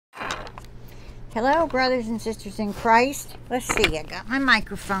Hello, brothers and sisters in Christ. Let's see, I got my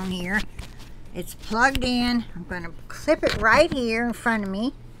microphone here. It's plugged in. I'm going to clip it right here in front of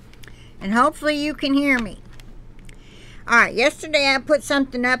me, and hopefully you can hear me. Alright, yesterday I put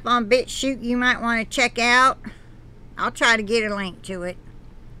something up on BitChute you might want to check out. I'll try to get a link to it.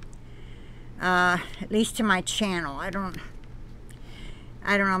 At least to my channel. I don't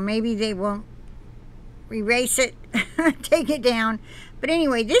know, maybe they won't erase it, take it down. But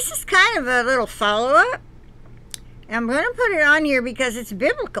anyway, this is kind of a little follow-up. I'm going to put it on here because it's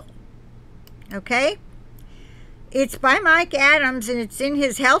biblical. Okay? It's by Mike Adams, and it's in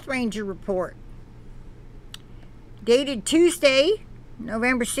his Health Ranger report. Dated Tuesday,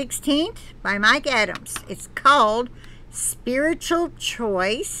 November 16th, by Mike Adams. It's called Spiritual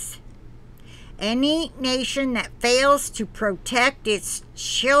Choice. Any nation that fails to protect its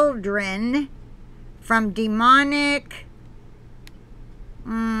children from demonic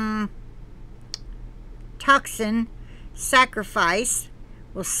toxin sacrifice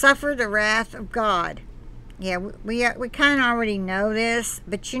will suffer the wrath of God. Yeah, we kind of already know this,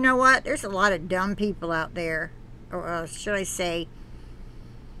 but you know what? There's a lot of dumb people out there. Or should I say,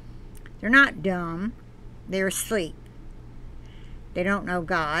 they're not dumb. They're asleep. They don't know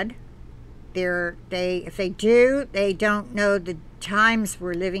God. If they do, they don't know the times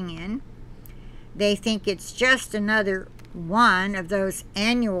we're living in. They think it's just another one of those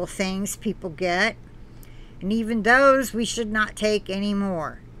annual things people get, and even those we should not take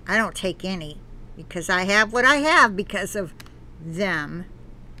anymore. I don't take any because I have what I have because of them.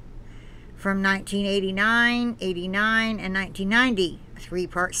 From 1989, 89, and 1990, a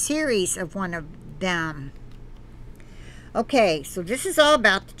 3-part series of one of them. Okay, so this is all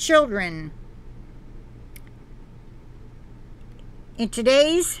about the children. In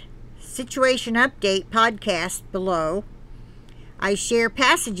today's Situation Update podcast below, I share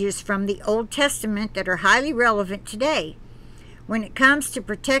passages from the Old Testament that are highly relevant today when it comes to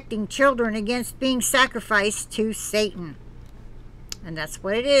protecting children against being sacrificed to Satan. And that's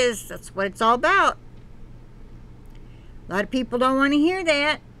what it is. That's what it's all about. A lot of people don't want to hear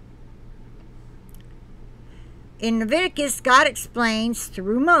that. In Leviticus, God explains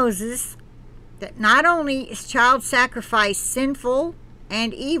through Moses that not only is child sacrifice sinful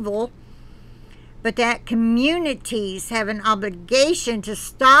and evil, but that communities have an obligation to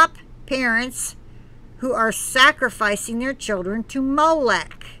stop parents who are sacrificing their children to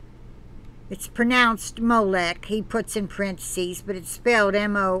Molech. It's pronounced Molech, he puts in parentheses, but it's spelled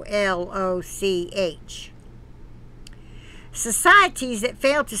M-O-L-O-C-H. Societies that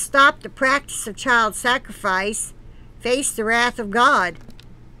fail to stop the practice of child sacrifice face the wrath of God.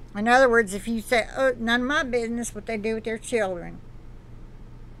 In other words, if you say, oh, none of my business what they do with their children.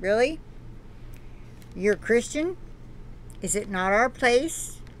 Really? You're a Christian? Is it not our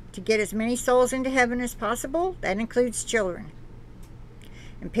place to get as many souls into heaven as possible? That includes children.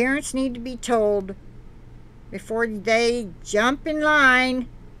 And parents need to be told before they jump in line,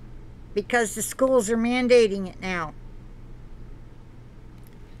 because the schools are mandating it now.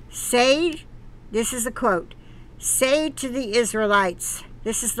 Say, this is a quote, say to the Israelites,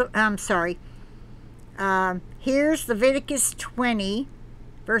 this is the, here's Leviticus 20,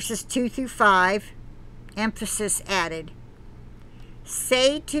 verses 2 through 5, emphasis added.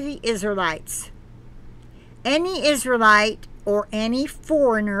 Say to the Israelites, any Israelite or any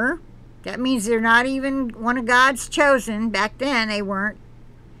foreigner, that means they're not even one of God's chosen. Back then they weren't.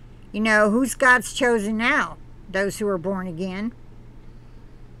 You know, who's God's chosen now? Those who are born again.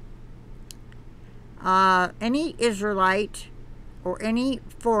 Any Israelite or any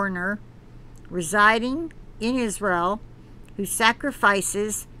foreigner residing in Israel who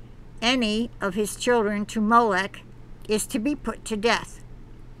sacrifices any of his children to Molech is to be put to death.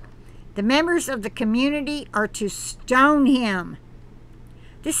 The members of the community are to stone him.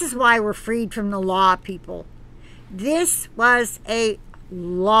 This is why we're freed from the law, people. This was a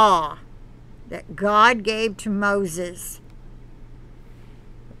law that God gave to Moses.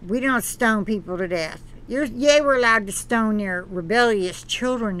 We don't stone people to death. We're allowed to stone their rebellious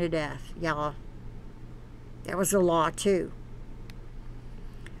children to death, y'all. That was a law, too.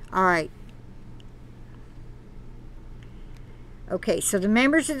 All right. Okay, so the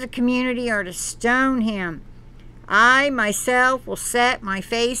members of the community are to stone him. I myself will set my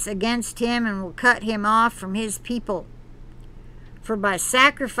face against him and will cut him off from his people. For by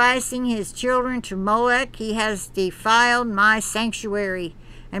sacrificing his children to Molech, he has defiled my sanctuary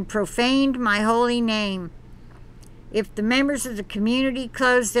and profaned my holy name. If the members of the community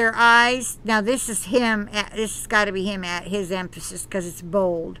close their eyes, now this is him, this has got to be him at his emphasis because it's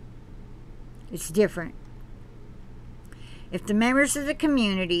bold. It's different. If the members of the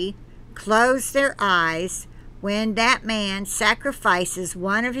community close their eyes when that man sacrifices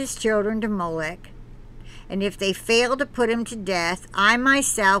one of his children to Molech, and if they fail to put him to death, I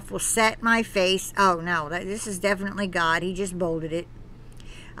myself will set my face. Oh no, this is definitely God. He just bolded it.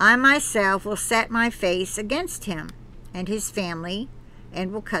 I myself will set my face against him and his family,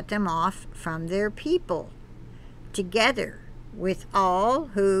 and will cut them off from their people, together with all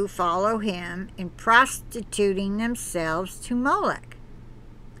who follow him in prostituting themselves to Molech.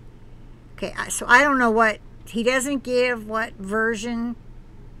 Okay, so I don't know what, he doesn't give what version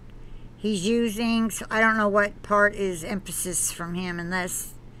he's using, so I don't know what part is emphasis from him,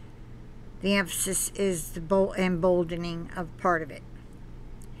 unless the emphasis is the emboldening of part of it.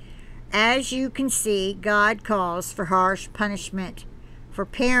 As you can see, God calls for harsh punishment for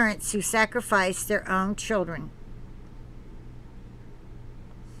parents who sacrifice their own children.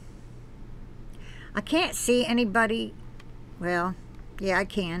 I can't see anybody, well, yeah, I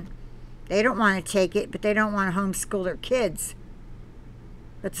can. They don't want to take it, but they don't want to homeschool their kids.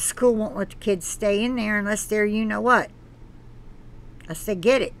 But the school won't let the kids stay in there unless they're you-know-what. Unless they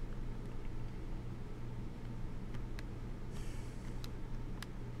get it.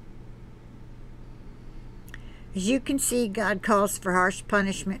 As you can see, God calls for harsh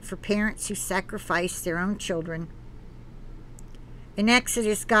punishment for parents who sacrifice their own children. In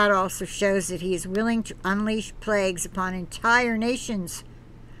Exodus, God also shows that he is willing to unleash plagues upon entire nations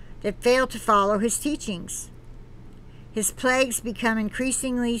that fail to follow his teachings. His plagues become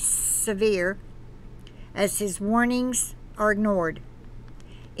increasingly severe as his warnings are ignored.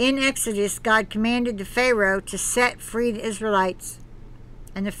 In Exodus, God commanded the Pharaoh to set free the Israelites,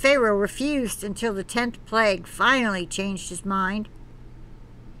 and the Pharaoh refused until the 10th plague finally changed his mind.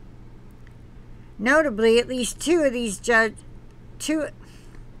 Notably, at least two of these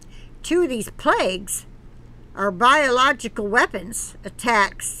plagues are biological weapons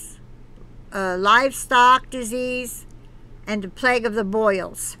attacks, livestock disease, and the plague of the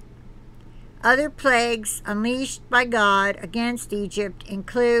boils. Other plagues unleashed by God against Egypt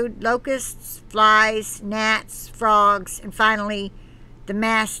include locusts, flies, gnats, frogs, and finally the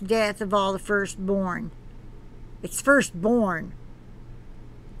mass death of all the firstborn. It's firstborn.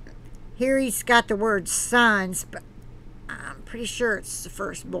 Here he's got the word sons, but I'm pretty sure it's the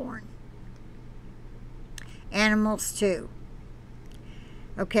firstborn. Animals too.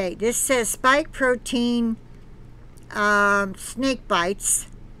 Okay, this says spike protein snake bites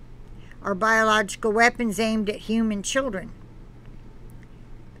are biological weapons aimed at human children.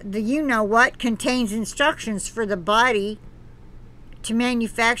 The you-know-what contains instructions for the body to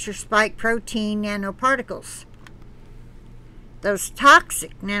manufacture spike protein nanoparticles. Those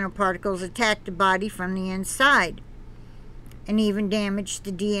toxic nanoparticles attack the body from the inside and even damage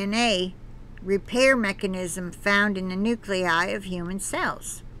the DNA repair mechanism found in the nuclei of human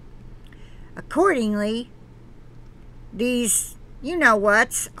cells. Accordingly, these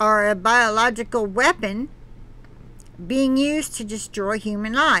you-know-whats are a biological weapon being used to destroy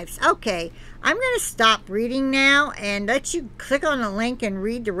human lives. Okay, I'm going to stop reading now and let you click on the link and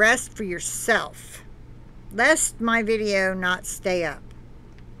read the rest for yourself, lest my video not stay up.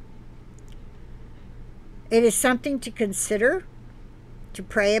 It is something to consider, to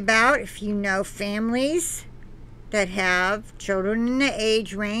pray about if you know families that have children in the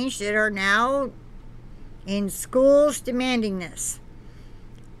age range that are now in schools demanding this.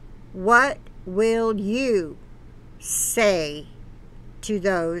 What will you say to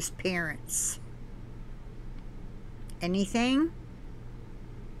those parents? Anything?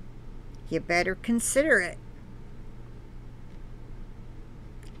 You better consider it.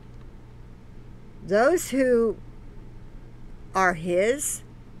 Those who are his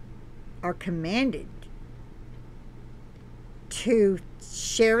are commanded to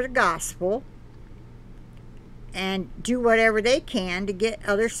share the gospel and do whatever they can to get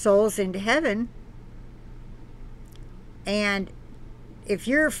other souls into heaven. And if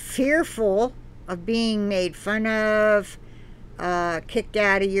you're fearful of being made fun of, kicked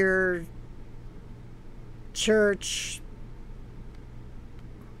out of your church,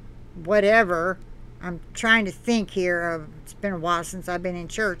 whatever, I'm trying to think here. It's been a while since I've been in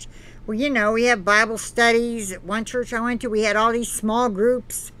church. Well, you know, we have Bible studies. At one church I went to, we had all these small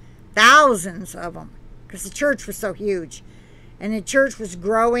groups, thousands of them, because the church was so huge. And the church was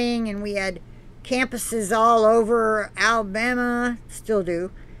growing, and we had campuses all over Alabama. Still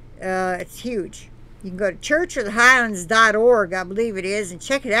do. It's huge. You can go to churchofthehighlands.org, I believe it is, and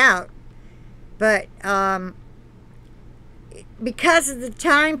check it out. But because of the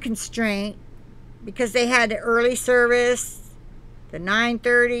time constraint, because they had the early service, the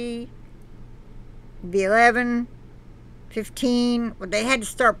 9:30, the 11, 15. Well, they had to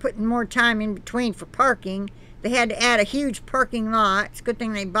start putting more time in between for parking. They had to add a huge parking lot. It's a good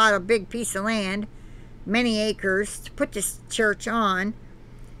thing they bought a big piece of land, many acres, to put this church on.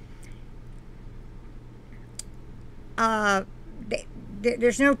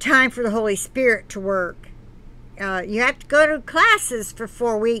 There's no time for the Holy Spirit to work. You have to go to classes for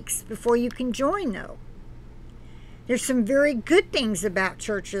 4 weeks before you can join, though. There's some very good things about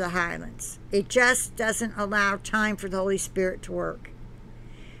Church of the Highlands. It just doesn't allow time for the Holy Spirit to work.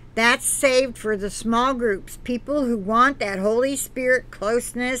 That's saved for the small groups, people who want that Holy Spirit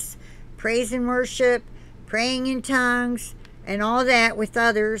closeness, praise and worship, praying in tongues, and all that with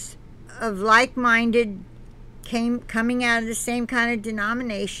others of like-minded, coming out of the same kind of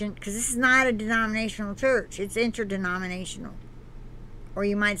denomination, because this is not a denominational church. It's interdenominational, or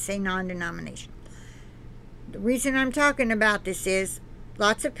you might say non-denominational. The reason I'm talking about this is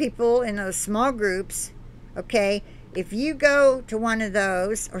lots of people in those small groups, okay, if you go to one of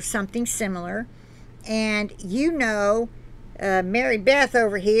those or something similar, and you know Mary Beth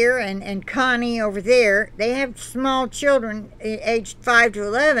over here and Connie over there, they have small children aged 5 to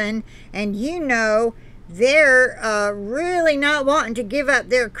 11, and you know they're really not wanting to give up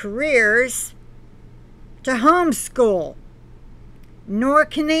their careers to homeschool, nor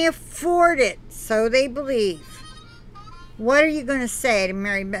can they afford it, so they believe. What are you going to say to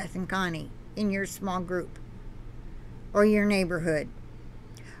Mary Beth and Connie in your small group, or your neighborhood,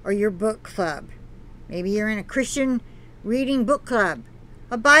 or your book club? Maybe you're in a Christian reading book club,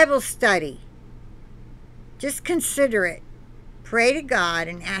 a Bible study. Just consider it. Pray to God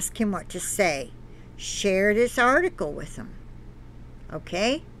and ask Him what to say. Share this article with them,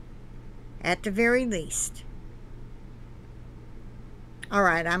 okay? At the very least. All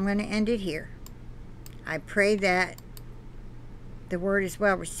right, I'm going to end it here. I pray that the word is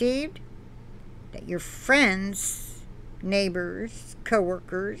well received, that your friends, neighbors,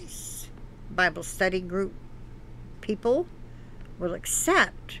 co-workers, Bible study group people will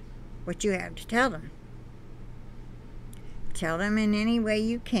accept what you have to tell them. Tell them in any way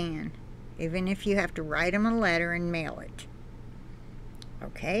you can, even if you have to write them a letter and mail it.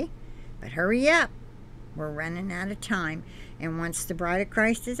 Okay? But hurry up. We're running out of time. And once the bride of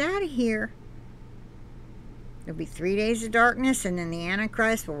Christ is out of here, there'll be 3 days of darkness, and then the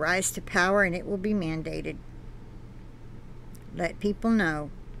Antichrist will rise to power, and it will be mandated. Let people know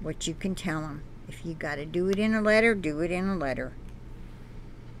what you can tell them. If you got to do it in a letter, do it in a letter.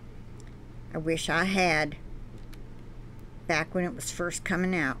 I wish I had, back when it was first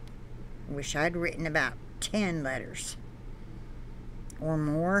coming out, I wish I'd written about 10 letters or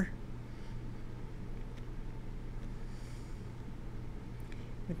more.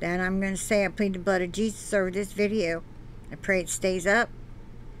 With that, I'm going to say I plead the blood of Jesus over this video. I pray it stays up.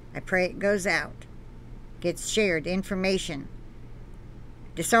 I pray it goes out, gets shared, information,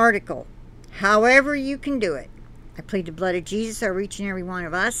 this article, however you can do it. I plead the blood of Jesus over each and every one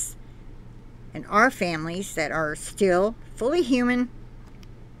of us and our families that are still fully human,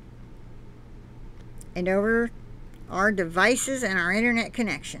 and over our devices and our internet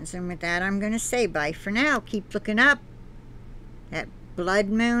connections. And with that, I'm going to say bye for now. Keep looking up. That blood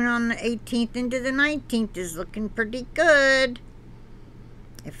moon on the 18th into the 19th is looking pretty good.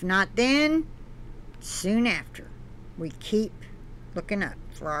 If not then, soon after. We keep looking up,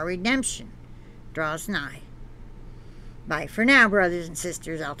 for our redemption draws nigh. Bye for now, brothers and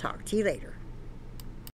sisters. I'll talk to you later.